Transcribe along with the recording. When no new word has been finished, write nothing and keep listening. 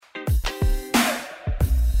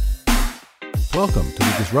Welcome to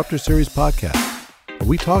the Disruptor Series podcast, where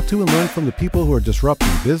we talk to and learn from the people who are disrupting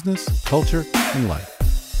business, culture, and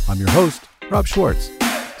life. I'm your host, Rob Schwartz,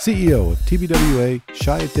 CEO of TBWA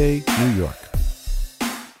Chiat New York.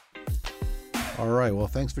 All right, well,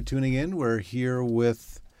 thanks for tuning in. We're here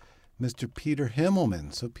with Mr. Peter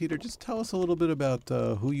Himmelman. So, Peter, just tell us a little bit about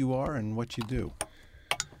who you are and what you do.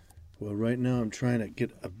 Well, right now I'm trying to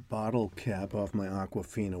get a bottle cap off my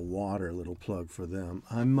Aquafina water, little plug for them.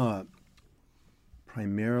 I'm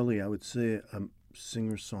primarily, I would say, a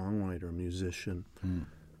singer-songwriter, musician.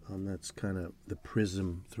 That's kind of the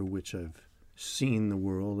prism through which I've seen the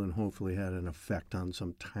world and hopefully had an effect on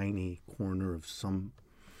some tiny corner of some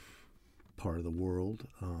part of the world.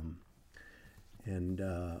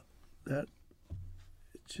 That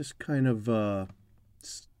it's just kind of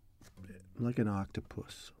like an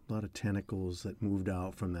octopus, a lot of tentacles that moved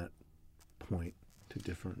out from that point to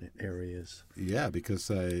different areas. Yeah, because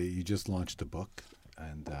you just launched a book,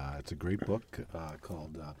 and it's a great book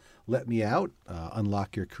called Let Me Out,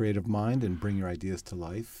 Unlock Your Creative Mind and Bring Your Ideas to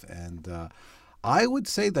Life. And I would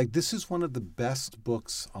say like this is one of the best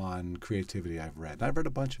books on creativity I've read. And I've read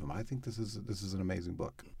a bunch of them. I think this is an amazing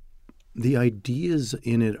book. The ideas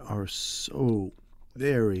in it are so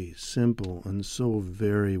very simple and so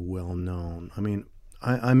very well known. I mean,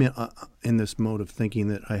 I'm in this mode of thinking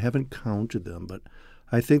that I haven't counted them, but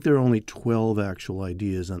I think there are only 12 actual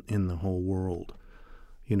ideas in the whole world.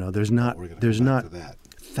 You know, there's not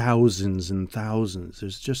thousands and thousands.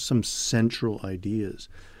 There's just some central ideas.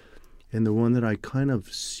 And the one that I kind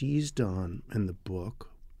of seized on in the book,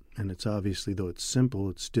 and it's obviously, though it's simple,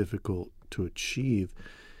 it's difficult to achieve,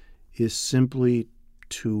 is simply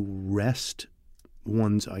to wrest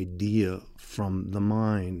one's idea from the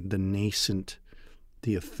mind, the nascent,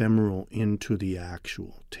 the ephemeral, into the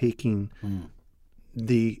actual, taking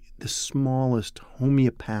the smallest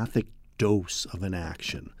homeopathic dose of an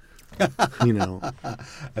action. You know,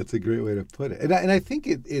 that's a great way to put it, and I think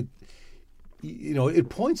it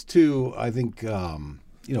points to, I think, a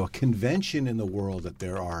convention in the world that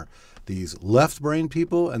there are these left brain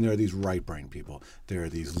people and there are these right brain people. There are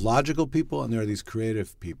these logical people and there are these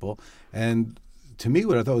creative people. And to me,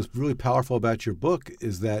 what I thought was really powerful about your book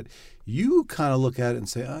is that you kind of look at it and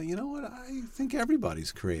say, oh, you know what, I think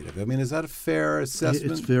everybody's creative. I mean, is that a fair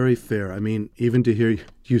assessment? It's very fair. I mean, even to hear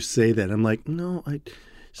you say that, I'm like, no,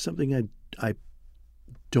 something I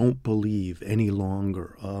don't believe any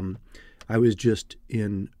longer. I was just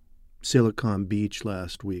in Silicon Beach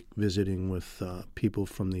last week visiting with people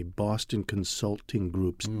from the Boston Consulting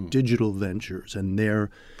Group's digital ventures, and they're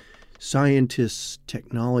scientists,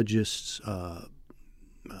 technologists,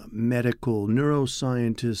 medical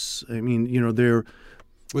neuroscientists. I mean, you know, they're...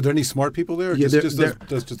 Were there any smart people there? Yeah, they're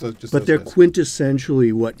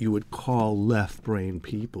quintessentially what you would call left brain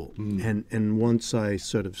people. And once I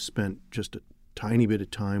sort of spent just a tiny bit of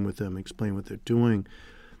time with them, explain what they're doing,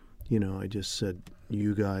 you know, I just said,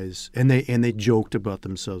 you guys, and they joked about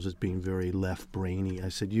themselves as being very left brainy. I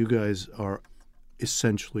said, you guys are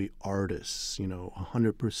essentially artists, you know,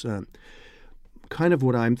 100%. Kind of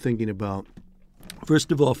what I'm thinking about.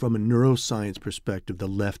 First of all, from a neuroscience perspective, the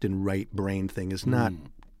left and right brain thing is not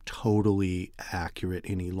totally accurate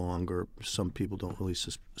any longer. Some people don't really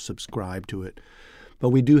subscribe to it. But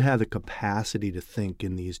we do have the capacity to think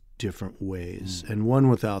in these different ways. And one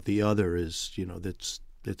without the other is, you know, it's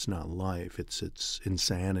not life. It's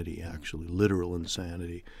insanity, actually, literal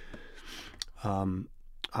insanity.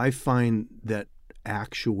 I find that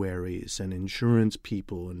actuaries and insurance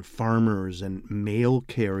people and farmers and mail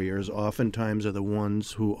carriers oftentimes are the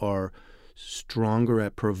ones who are stronger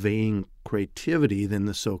at purveying creativity than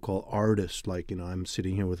the so-called artist. Like, you know, I'm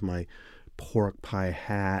sitting here with my pork pie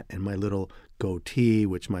hat and my little goatee,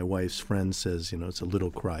 which my wife's friend says, you know, it's a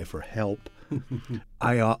little cry for help.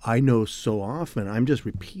 I know so often I'm just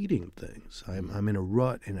repeating things. I'm in a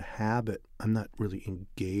rut, in a habit. I'm not really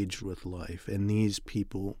engaged with life. And these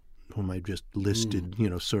people whom I just listed, you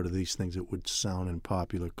know, sort of these things that would sound in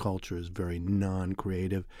popular culture as very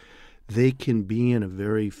non-creative, they can be in a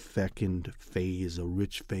very fecund phase, a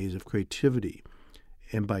rich phase of creativity.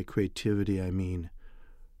 And by creativity, I mean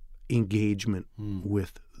engagement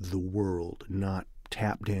with the world, not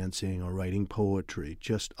tap dancing or writing poetry,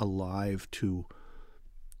 just alive to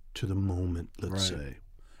the moment, let's say.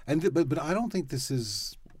 And but I don't think this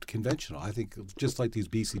is conventional. I think just like these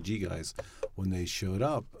BCG guys when they showed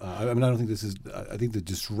up. I don't think this is. I think the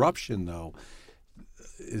disruption though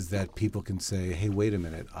is that people can say, "Hey, wait a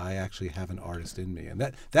minute! I actually have an artist in me,"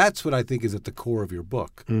 and that's what I think is at the core of your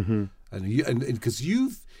book. And because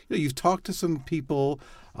you've talked to some people.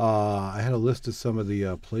 I had a list of some of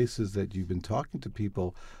the places that you've been talking to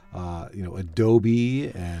people. Adobe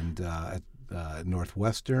and at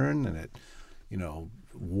Northwestern and at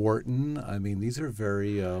Wharton. I mean, these are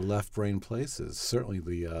very left brain places. Certainly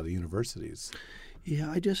the universities.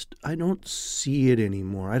 Yeah, I don't see it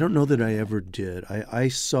anymore. I don't know that I ever did. I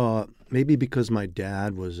saw, maybe because my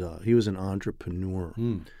dad he was an entrepreneur.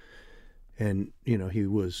 And, he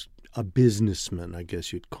was a businessman, I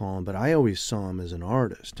guess you'd call him. But I always saw him as an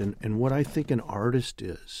artist. And what I think an artist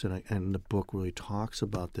is, and the book really talks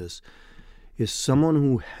about this, is someone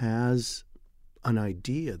who has an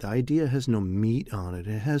idea. The idea has no meat on it.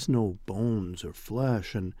 It has no bones or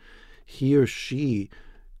flesh. And he or she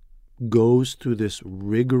goes through this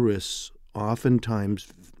rigorous, oftentimes,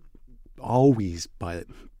 always,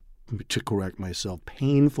 to correct myself,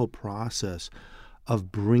 painful process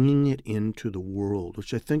of bringing it into the world,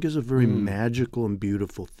 which I think is a very magical and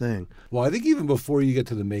beautiful thing. Well, I think even before you get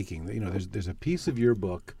to the making, there's a piece of your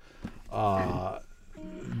book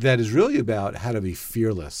that is really about how to be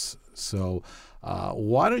fearless. So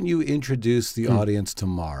why don't you introduce the audience to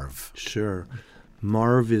Marv? Sure.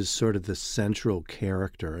 Marv is sort of the central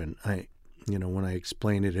character, and when I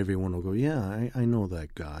explain it, everyone will go, yeah, I know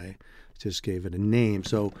that guy. Just gave it a name.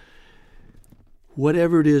 So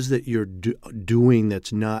whatever it is that you're doing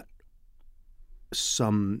that's not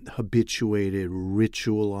some habituated,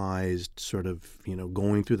 ritualized sort of,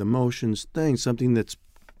 going through the motions thing, something that's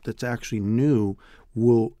actually new,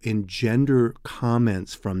 will engender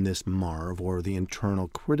comments from this Marv or the internal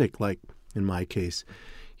critic. Like in my case,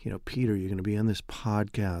 Peter, you're going to be on this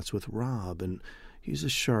podcast with Rob, and he's a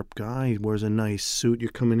sharp guy. He wears a nice suit. You're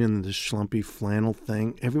coming in this schlumpy flannel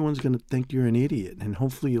thing. Everyone's going to think you're an idiot, and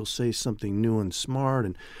hopefully you'll say something new and smart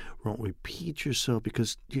and won't repeat yourself,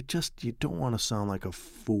 because you don't want to sound like a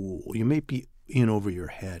fool. You may be in over your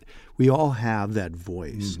head. We all have that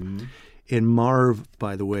voice. Mm-hmm. And Marv,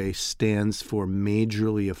 by the way, stands for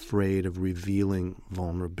majorly afraid of revealing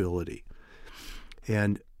vulnerability.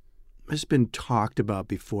 And it's been talked about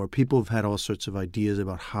before. People have had all sorts of ideas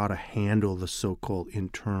about how to handle the so-called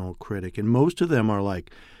internal critic. And most of them are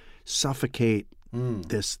like, suffocate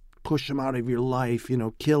this, push him out of your life,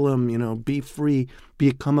 kill him, be free,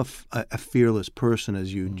 become a fearless person,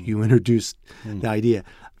 as you introduced the idea.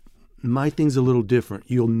 My thing's a little different.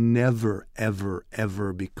 You'll never, ever,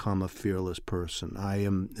 ever become a fearless person. I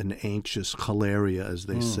am an anxious chalaria, as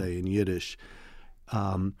they say in Yiddish.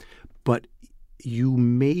 But you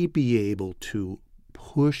may be able to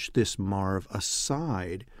push this Marv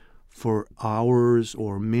aside for hours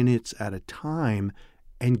or minutes at a time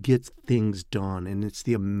and get things done. And it's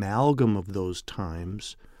the amalgam of those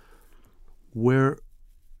times where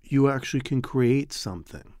you actually can create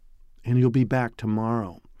something, and you'll be back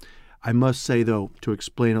tomorrow. I must say, though, to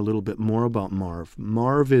explain a little bit more about Marv,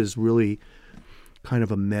 Marv is really kind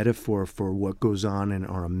of a metaphor for what goes on in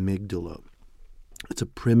our amygdala. It's a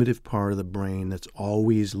primitive part of the brain that's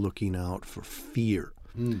always looking out for fear.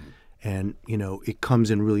 And, it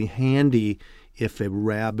comes in really handy if a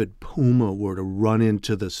rabid puma were to run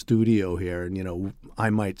into the studio here, and, I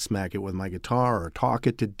might smack it with my guitar or talk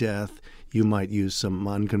it to death. You might use some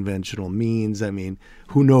unconventional means. I mean,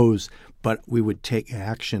 who knows? But we would take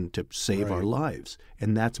action to save our lives.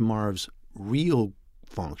 And that's Marv's real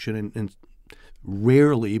function, and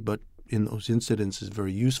rarely, but in those incidents, is a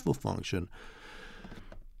very useful function.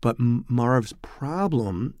 But Marv's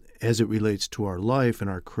problem, as it relates to our life and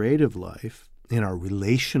our creative life, in our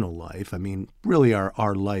relational life, I mean, really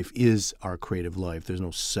our life is our creative life. There's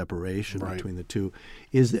no separation between the two,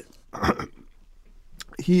 is that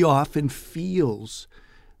he often feels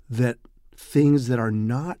that things that are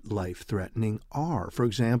not life-threatening are. For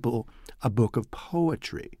example, a book of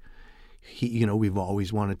poetry. We've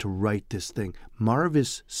always wanted to write this thing. Marv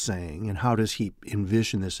is saying, and how does he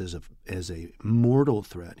envision this as a mortal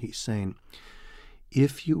threat? He's saying,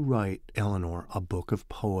 if you write, Eleanor, a book of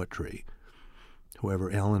poetry,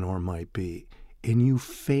 whoever Eleanor might be, and you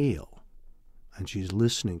fail, and she's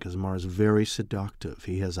listening because Marv's very seductive.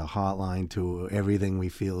 He has a hotline to everything we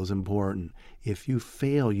feel is important. If you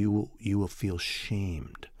fail, you will feel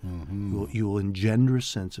shamed. Mm-hmm. You will engender a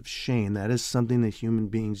sense of shame. That is something that human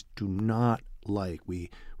beings do not like. We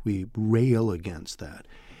rail against that.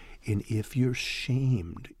 And if you're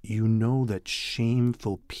shamed, you know that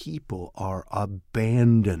shameful people are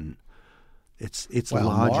abandoned. It's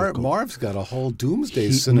logical. Marv's got a whole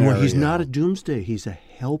doomsday scenario. He's not a doomsday. He's a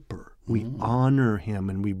helper. We honor him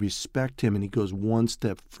and we respect him. And he goes one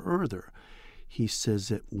step further. He says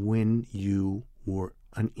that when you were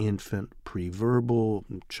an infant, pre-verbal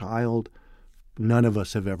child, None of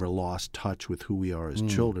us have ever lost touch with who we are as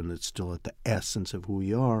children. It's still at the essence of who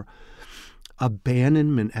we are.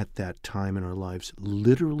 Abandonment at that time in our lives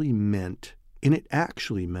literally meant, and it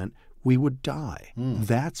actually meant, we would die.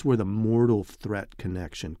 That's where the mortal threat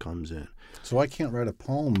connection comes in. So I can't write a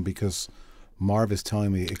poem because Marv is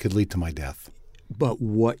telling me it could lead to my death. But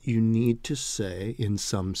what you need to say, in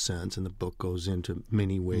some sense, and the book goes into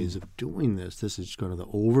many ways of doing this, this is kind of the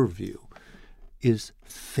overview, is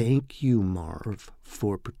thank you, Marv,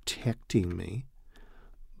 for protecting me.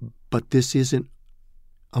 But this isn't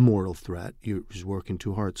a mortal threat. You're just working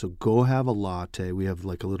too hard. So go have a latte. We have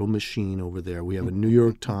like a little machine over there. We have a New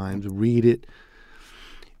York Times. Read it.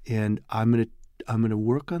 And I'm gonna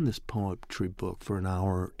work on this poetry book for an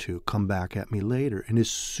hour or two. Come back at me later. And as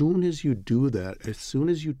soon as you do that, as soon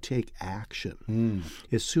as you take action,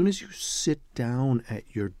 as soon as you sit down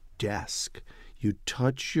at your desk, you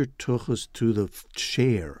touch your tuchus to the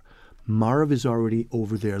chair, Marv is already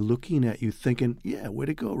over there looking at you thinking, yeah, way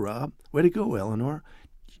to go, Rob. Way to go, Eleanor.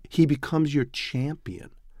 He becomes your champion.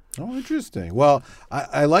 Oh, interesting. Well,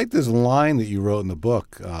 I like this line that you wrote in the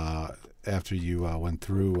book after you went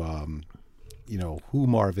through, who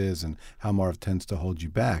Marv is and how Marv tends to hold you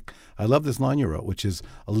back. I love this line you wrote, which is,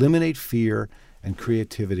 eliminate fear and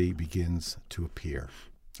creativity begins to appear.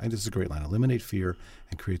 And this is a great line. Eliminate fear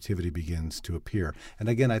and creativity begins to appear. And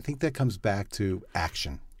again, I think that comes back to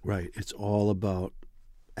action. Right. It's all about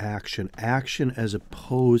action. Action as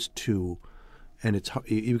opposed to, and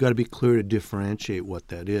you've got to be clear to differentiate what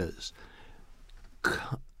that is.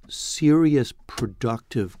 Serious,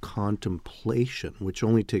 productive contemplation, which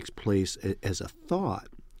only takes place as a thought,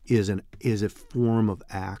 is a form of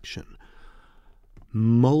action.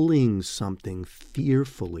 Mulling something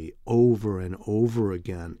fearfully over and over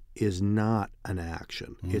again is not an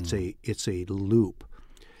action. It's a loop.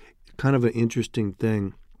 Kind of an interesting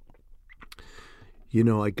thing.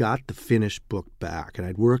 I got the finished book back, and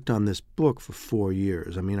I'd worked on this book for 4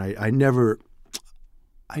 years. I mean, I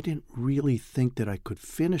didn't really think that I could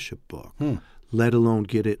finish a book, let alone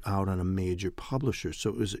get it out on a major publisher.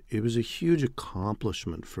 So it was a huge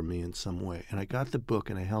accomplishment for me in some way. And I got the book,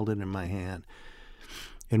 and I held it in my hand.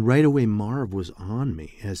 And right away, Marv was on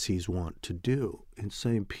me, as he's wont to do, and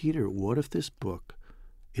saying, Peter, what if this book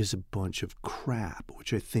is a bunch of crap,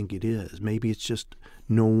 which I think it is. Maybe it's just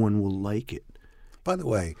no one will like it. By the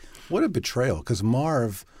way, what a betrayal, because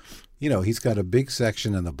Marv, he's got a big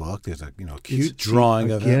section in the book. There's a cute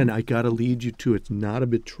drawing of him. Again, I got to lead you to, it's not a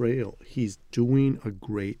betrayal. He's doing a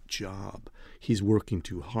great job. He's working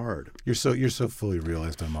too hard. You're so fully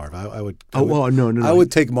realized on Marv. I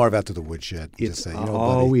would take Marv out to the woodshed and just say,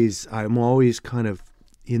 I'm always kind of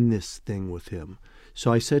in this thing with him.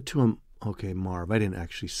 So I said to him, okay, Marv, I didn't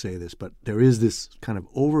actually say this, but there is this kind of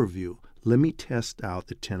overview. Let me test out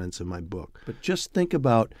the tenets of my book. But just think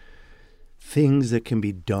about things that can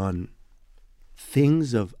be done,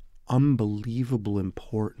 things of unbelievable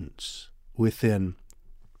importance within,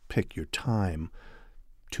 pick your time,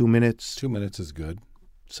 2 minutes. 2 minutes is good.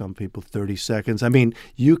 Some people 30 seconds. I mean,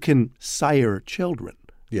 you can sire children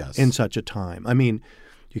in such a time. I mean,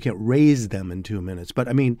 you can't raise them in 2 minutes. But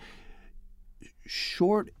I mean,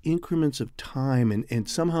 short increments of time. And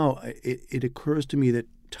somehow it occurs to me that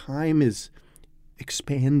time is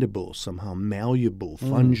expandable, somehow malleable,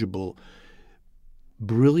 fungible.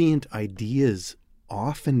 Brilliant ideas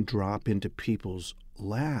often drop into people's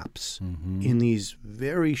laps in these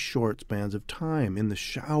very short spans of time. In the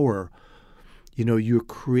shower, you're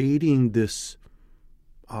creating this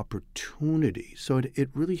opportunity. So it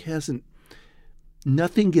really hasn't,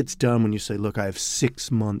 nothing gets done when you say, look, I have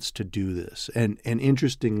 6 months to do this. And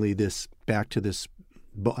interestingly, back to this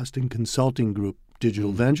Boston Consulting Group,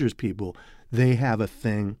 Digital Ventures people, they have a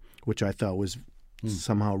thing which I thought was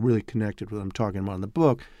somehow really connected with what I'm talking about in the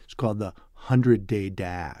book. It's called the 100-day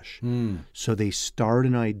dash. So they start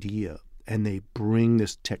an idea and they bring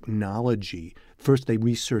this technology. First, they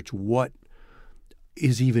research what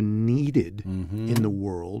is even needed in the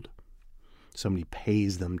world. Somebody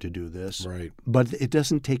pays them to do this. Right. But it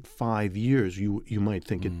doesn't take 5 years. You might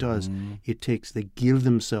think it does. They give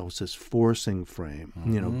themselves this forcing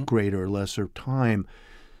frame, greater or lesser time,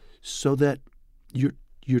 so that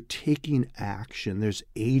you're taking action. There's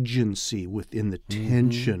agency within the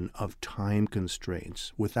tension of time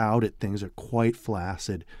constraints. Without it, things are quite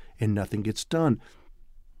flaccid and nothing gets done.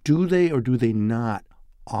 Do they or do they not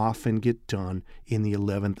often get done in the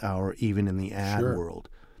 11th hour, even in the ad world?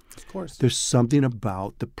 Of course. There's something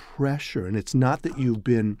about the pressure. And it's not that you've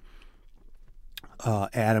been,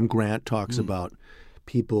 Adam Grant talks about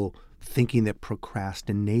people thinking that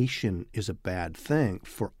procrastination is a bad thing.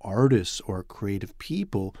 For artists or creative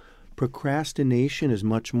people, procrastination is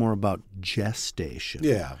much more about gestation.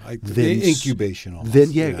 Yeah, Than incubation almost.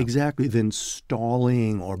 Exactly. Than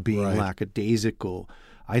stalling or being Right. lackadaisical.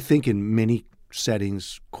 I think in many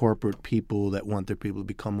settings, corporate people that want their people to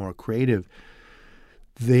become more creative,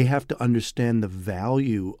 they have to understand the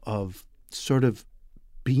value of sort of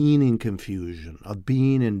being in confusion, of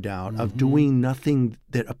being in doubt, of doing nothing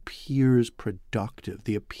that appears productive.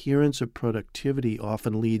 The appearance of productivity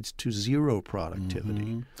often leads to zero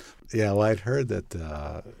productivity. Yeah, well, I'd heard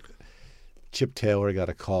that Chip Taylor got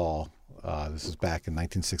a call. This was back in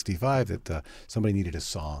 1965 that somebody needed a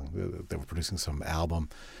song. They were producing some album,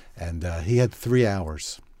 and he had 3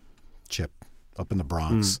 hours, Chip, up in the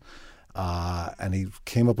Bronx. And he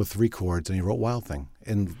came up with 3 chords, and he wrote Wild Thing.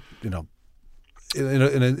 And,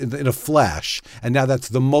 in a flash, and now that's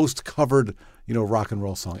the most covered, rock and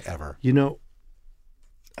roll song ever.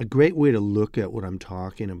 A great way to look at what I'm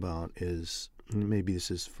talking about is, maybe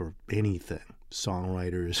this is for anything,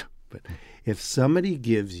 songwriters, but if somebody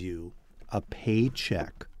gives you a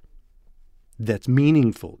paycheck that's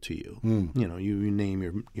meaningful to you, you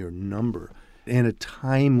name your number, and a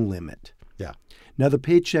time limit. Yeah. Now, the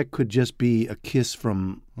paycheck could just be a kiss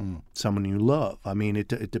from someone you love. I mean,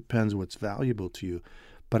 it depends what's valuable to you.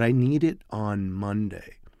 But I need it on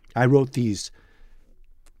Monday. I wrote these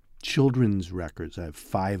children's records. I have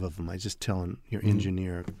 5 of them. I was just telling your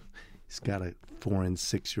engineer, he's got 4 and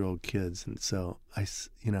 6-year-old kids. And so, I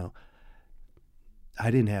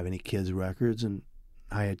didn't have any kids' records, and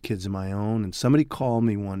I had kids of my own. And somebody called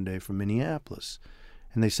me one day from Minneapolis.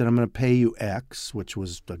 And they said, I'm going to pay you X, which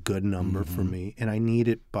was a good number for me, and I need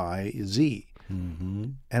it by Z.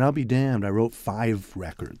 And I'll be damned, I wrote 5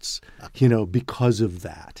 records, because of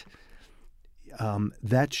that.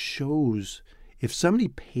 That shows if somebody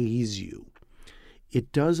pays you,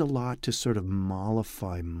 it does a lot to sort of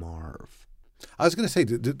mollify Marv. I was going to say,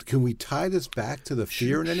 can we tie this back to the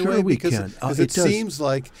fear in any way? Sure we Because can. it seems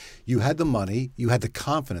like you had the money, you had the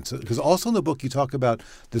confidence. Because also in the book you talk about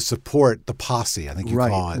the support, the posse, I think you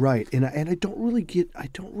call it. Right. And I don't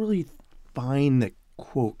really find that,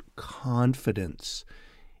 quote, confidence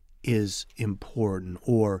is important,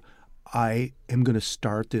 or I am going to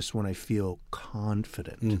start this when I feel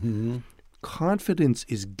confident. Confidence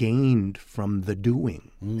is gained from the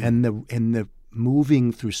doing and the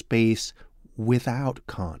moving through space without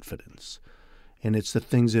confidence. And it's the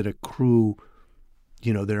things that accrue,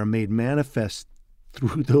 that are made manifest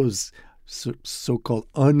through those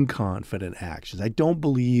so-called unconfident actions. I don't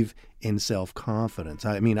believe in self-confidence.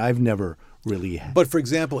 I mean, I've never really had. But for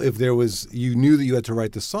example, if you knew that you had to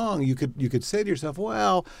write the song, you could say to yourself,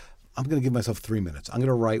 well, I'm going to give myself 3 minutes. I'm going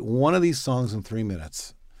to write one of these songs in 3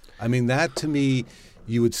 minutes. I mean, that to me,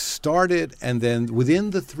 you would start it, and then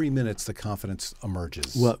within the 3 minutes, the confidence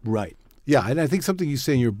emerges. Well, right. Yeah, and I think something you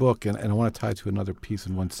say in your book, and I want to tie to another piece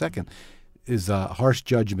in 1 second, is harsh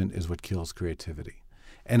judgment is what kills creativity.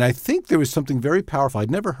 And I think there was something very powerful.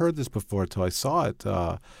 I'd never heard this before until I saw it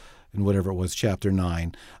in whatever it was, chapter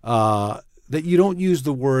 9, that you don't use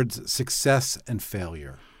the words success and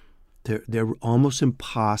failure. They're almost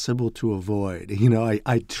impossible to avoid.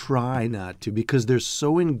 I try not to, because they're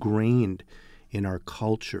so ingrained in our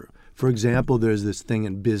culture. For example, there's this thing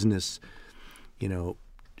in business,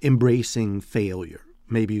 embracing failure.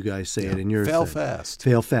 Maybe you guys say it in your fail thing. fast.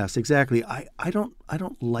 Fail fast, exactly. I don't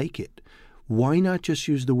like it. Why not just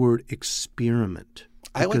use the word experiment?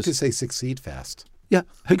 I like to say succeed fast. Yeah,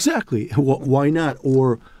 exactly. Why not?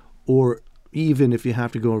 Or even if you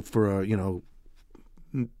have to go for a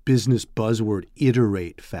business buzzword,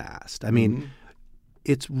 iterate fast. I mean,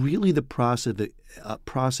 it's really the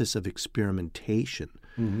process of experimentation.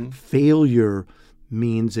 Failure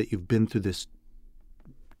means that you've been through this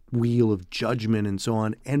wheel of judgment and so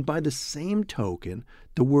on. And by the same token,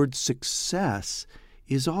 the word success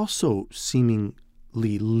is also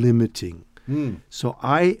seemingly limiting. So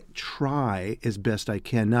I try as best I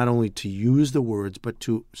can not only to use the words, but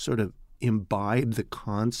to sort of imbibe the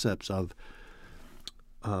concepts of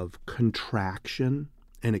contraction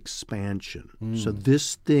and expansion. So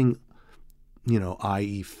this thing,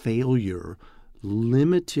 i.e. failure,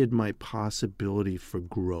 limited my possibility for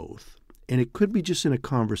growth. And it could be just in a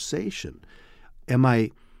conversation. Am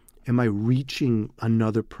I reaching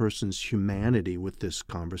another person's humanity with this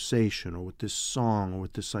conversation or with this song or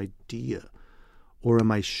with this idea? Or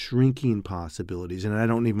am I shrinking possibilities? And I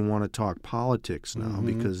don't even want to talk politics now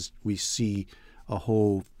because we see a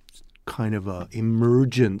whole kind of a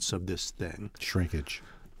emergence of this thing. Shrinkage.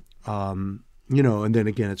 And then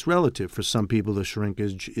again, it's relative. For some people, the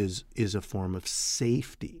shrinkage is a form of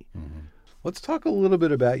safety. Let's talk a little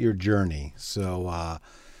bit about your journey. So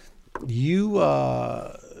you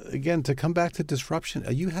again, to come back to disruption,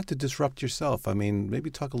 you had to disrupt yourself. I mean, maybe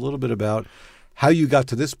talk a little bit about how you got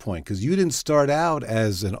to this point, because you didn't start out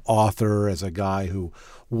as an author, as a guy who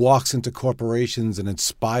walks into corporations and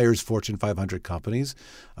inspires Fortune 500 companies.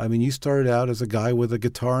 I mean, you started out as a guy with a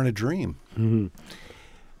guitar and a dream. Mm-hmm.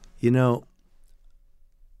 You know,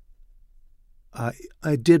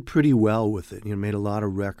 I did pretty well with it. You know, made a lot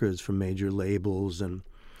of records for major labels, and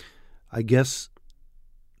I guess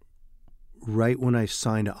right when I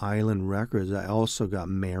signed to Island Records, I also got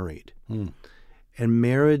married. And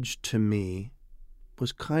marriage to me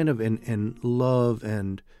was kind of in love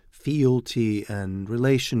and fealty and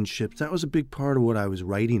relationships. That was a big part of what I was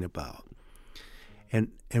writing about. And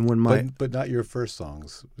when my but not your first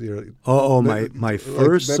songs. My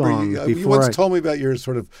first song. You once told me about your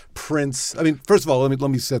sort of Prince. I mean, first of all, let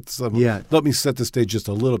me set the stage just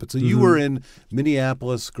a little bit. So you were in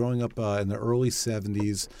Minneapolis, growing up in the early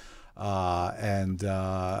 '70s, and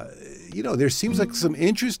there seems like some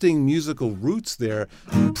interesting musical roots there.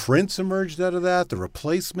 Prince emerged out of that. The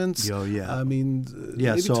Replacements. Oh yeah. I mean,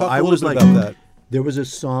 yeah. Maybe So talk I a was little like, bit about that. There was a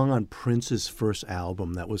song on Prince's first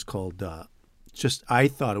album that was called. I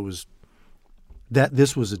thought it was that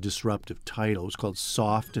this was a disruptive title. It was called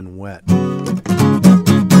 "Soft and Wet." Soft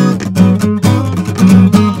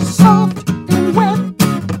and wet.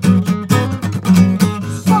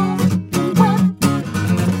 Soft and wet.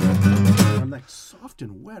 I'm like, soft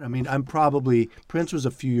and wet. I mean, Prince was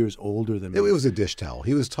a few years older than me. It was a dish towel.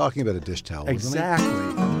 He was talking about a dish towel. Wasn't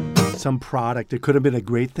Exactly. Some product. It could have been a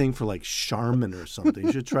great thing for like Charmin or something.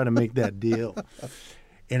 You should try to make that deal.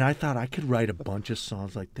 And I thought I could write a bunch of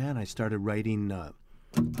songs like that. And I started writing,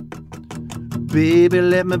 baby,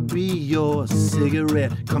 let me be your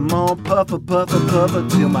cigarette. Come on, puffer, puffer, puffer,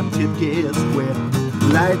 till my tip gets wet.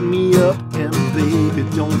 Light me up and baby,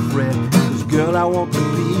 don't fret. 'Cause girl, I want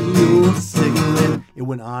to be your cigarette. It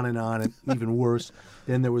went on, and even worse.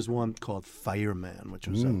 Then there was one called Fireman, which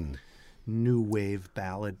was a new wave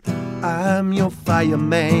ballad. I'm your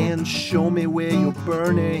fireman, show me where you're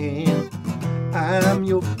burning. I'm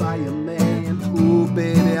your fireman, ooh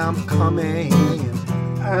baby, I'm coming.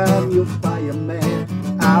 I'm your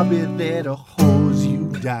fireman, I'll be there to hose you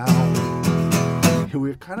down. We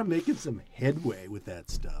were kind of making some headway with that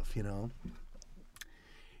stuff, you know.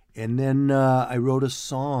 And then I wrote a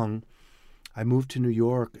song. I moved to New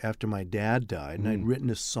York after my dad died, and I'd written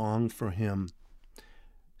a song for him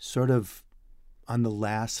sort of on the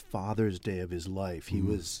last Father's Day of his life. He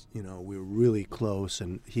was, we were really close,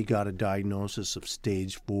 and he got a diagnosis of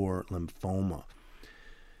stage 4 lymphoma.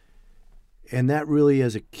 And that really,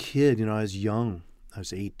 as a kid, I was young. I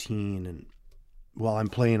was 18, and while I'm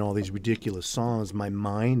playing all these ridiculous songs, my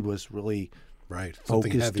mind was really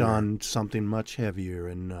focused on something much heavier.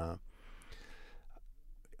 And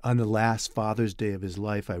on the last Father's Day of his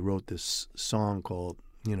life, I wrote this song called,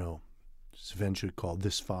 it's eventually called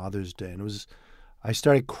This Father's Day. And I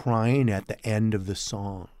started crying at the end of the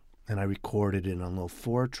song, and I recorded it on a little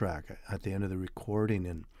 4-track at the end of the recording.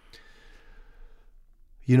 And,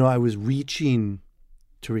 I was reaching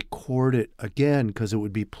to record it again because it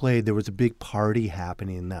would be played. There was a big party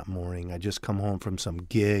happening that morning. I just come home from some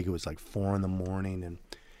gig. It was like 4 a.m, and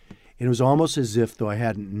it was almost as if, though I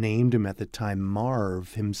hadn't named him at the time,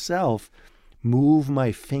 Marv himself moved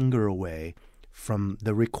my finger away from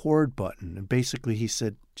the record button. And basically he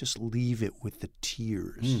said, just leave it with the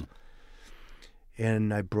tears.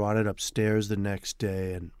 And I brought it upstairs the next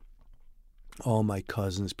day, and all my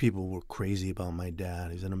cousins, people were crazy about my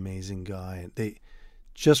dad. He's an amazing guy. And they,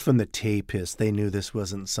 just from the tape hiss, they knew this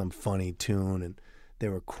wasn't some funny tune, and they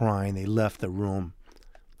were crying. They left the room.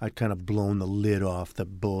 I'd kind of blown the lid off the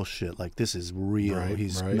bullshit, like this is real.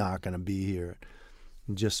 He's not going to be here.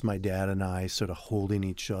 And just my dad and I sort of holding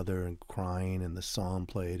each other and crying, and the song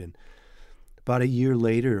played. And about a year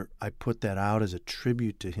later, I put that out as a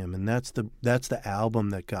tribute to him, and that's the album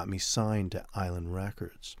that got me signed to Island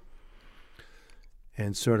Records.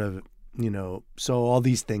 And sort of, so all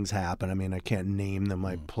these things happen. I mean, I can't name them.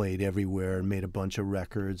 I played everywhere and made a bunch of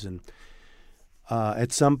records. And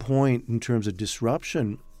at some point, in terms of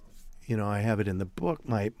disruption, I have it in the book.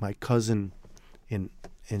 My cousin in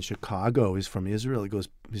Chicago is from Israel. He goes,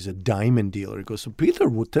 he's a diamond dealer. He goes, so Peter,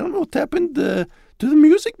 tell me what happened to the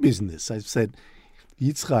music business. I said,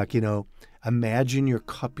 Yitzchak, imagine you're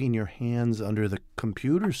cupping your hands under the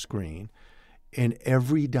computer screen, and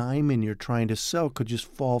every diamond you're trying to sell could just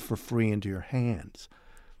fall for free into your hands.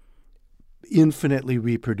 Infinitely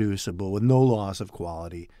reproducible with no loss of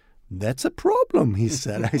quality. That's a problem, he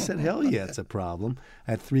said. I said, hell yeah, it's a problem.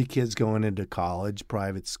 I had 3 kids going into college,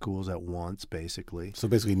 private schools at once, basically. So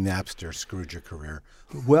basically Napster screwed your career.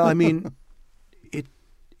 Well, I mean,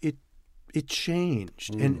 it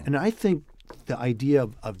changed. And I think the idea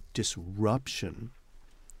of disruption,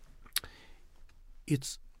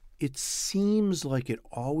 it seems like it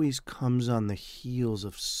always comes on the heels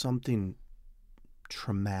of something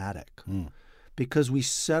traumatic. Because we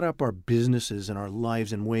set up our businesses and our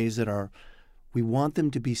lives in ways that we want them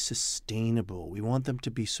to be sustainable. We want them to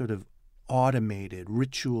be sort of automated,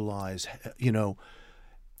 ritualized,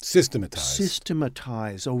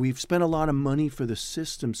 systematized. So we've spent a lot of money for the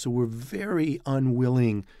system, so we're very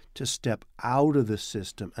unwilling to step out of the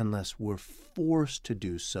system unless we're forced to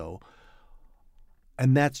do so.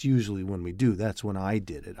 And that's usually when we do. That's when I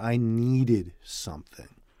did it. I needed something.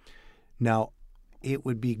 Now, it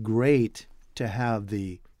would be great to have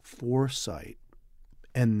the foresight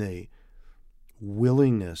and the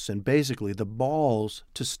willingness and basically the balls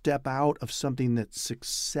to step out of something that's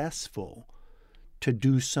successful to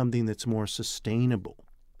do something that's more sustainable.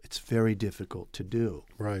 It's very difficult to do.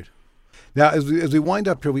 Right. Now, as we wind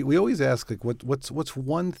up here, we always ask, like, what's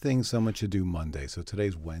one thing someone should do Monday? So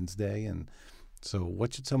today's Wednesday, and so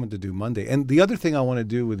what should someone do Monday? And the other thing I want to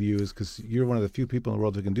do with you is, because you're one of the few people in the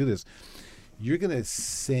world who can do this, you're going to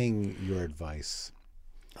sing your advice.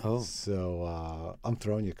 Oh. So I'm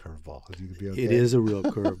throwing you a curveball. Is you be okay? It is a real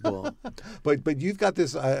curveball. But you've got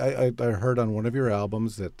this. I heard on one of your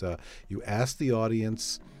albums that you asked the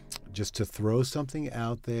audience just to throw something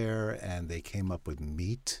out there, and they came up with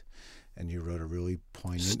meat, and you wrote a really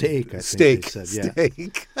poignant steak. Steak. I think they said, yeah.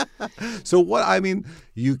 Steak. So what? I mean,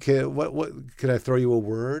 you can. What? Can I throw you a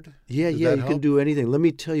word? Yeah. Does You that can help? do anything. Let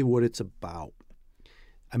me tell you what it's about.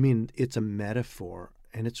 I mean, it's a metaphor,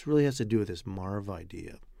 and it really has to do with this Marv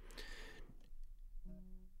idea.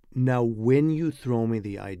 Now, when you throw me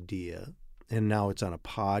the idea, and now it's on a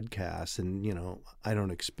podcast, and, I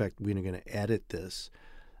don't expect we're going to edit this,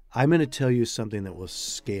 I'm going to tell you something that will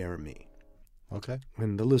scare me. Okay.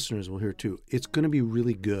 And the listeners will hear too. It's going to be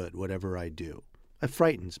really good, whatever I do. It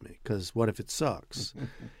frightens me, because what if it sucks?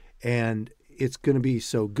 And it's going to be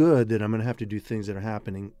so good that I'm going to have to do things that are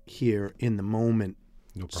happening here in the moment.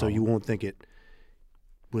 No So you problem. won't think it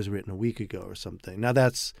was written a week ago or something. Now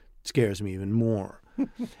that scares me even more.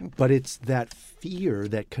 But it's that fear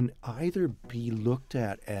that can either be looked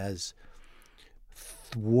at as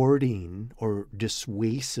thwarting or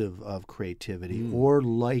dissuasive of creativity, or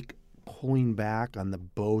like pulling back on the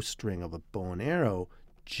bowstring of a bow and arrow,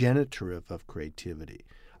 generative of creativity.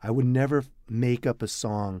 I would never make up a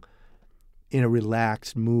song in a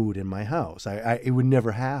relaxed mood in my house. It would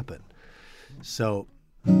never happen. So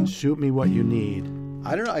shoot me what you need.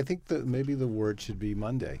 I don't know. I think that maybe the word should be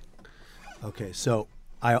Monday. Okay, so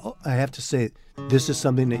I have to say, this is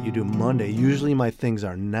something that you do Monday. Usually my things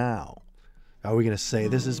are now. Are we going to say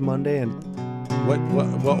this is Monday? And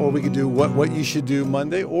Or we could do what you should do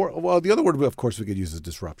Monday, or the other word of course we could use is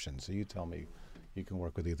disruption. So you tell me, you can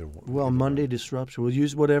work with either one. well, Monday disruption. We'll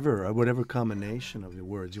use whatever combination of the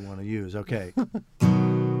words you want to use. Okay.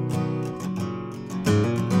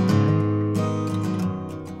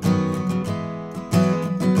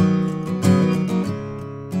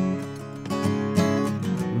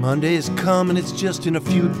 Monday is coming, it's just in a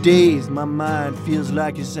few days. My mind feels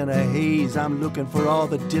like it's in a haze. I'm looking for all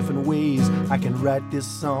the different ways I can write this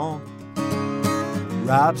song.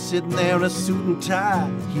 Rob's sitting there in a suit and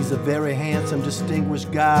tie. He's a very handsome,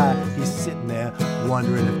 distinguished guy. He's sitting there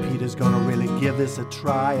wondering if Peter's gonna really give this a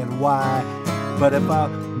try and why. But if I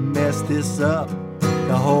mess this up,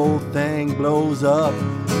 the whole thing blows up.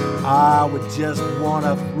 I would just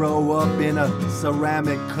wanna throw up in a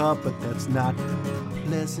ceramic cup, but that's not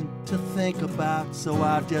pleasant to think about, so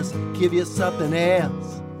I'll just give you something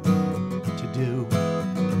else to do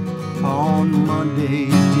on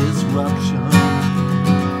Monday's disruption.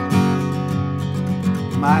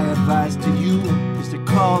 My advice to you is to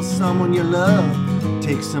call someone you love.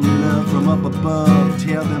 Take some love from up above.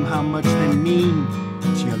 Tell them how much they mean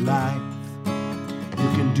to your life. You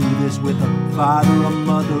can do this with a father, a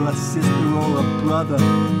mother, a sister, or a brother,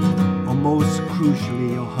 or most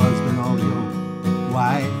crucially, your husband or your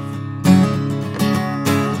wife.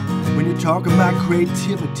 When you talk about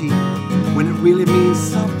creativity, when it really means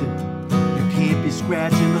something, you can't be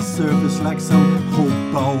scratching the surface like some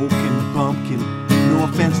Hoboken bumpkin. No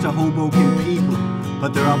offense to Hoboken people,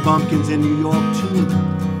 but there are bumpkins in New York too.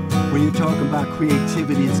 When you talk about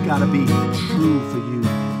creativity, it's gotta be true for you.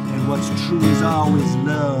 And what's true is always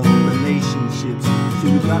love and relationships. So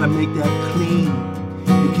you gotta make that clean.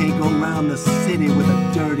 You can't go around the city with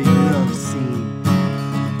a dirty love scene.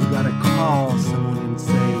 You gotta call someone and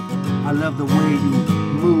say, I love the way you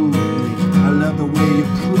move me. I love the way you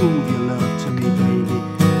prove your love to me, baby.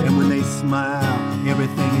 And when they smile,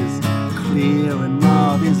 everything is clear and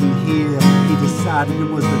Marv isn't here. decided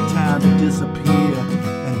it was the time to disappear.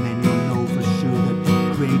 And then you'll know for sure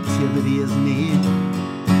that creativity is near.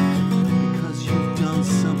 Because you've done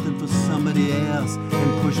something for somebody else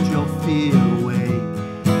and pushed your fear away.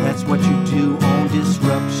 That's what you do on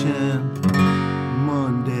Disruption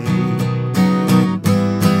Monday.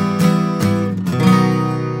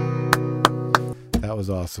 That was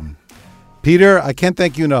awesome. Peter, I can't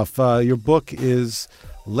thank you enough. Your book is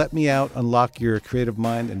Let Me Out, Unlock Your Creative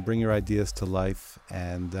Mind and Bring Your Ideas to Life.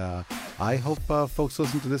 And I hope folks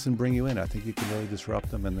listen to this and bring you in. I think you can really disrupt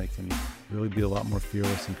them and they can really be a lot more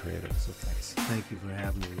fearless and creative. So thanks. Thank you for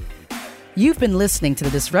having me. You've been listening to the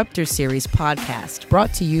Disruptor Series podcast,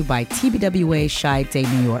 brought to you by TBWA Chiat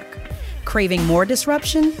New York. Craving more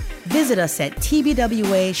disruption? Visit us at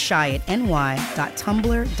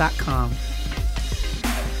tbwaschiatny.tumblr.com.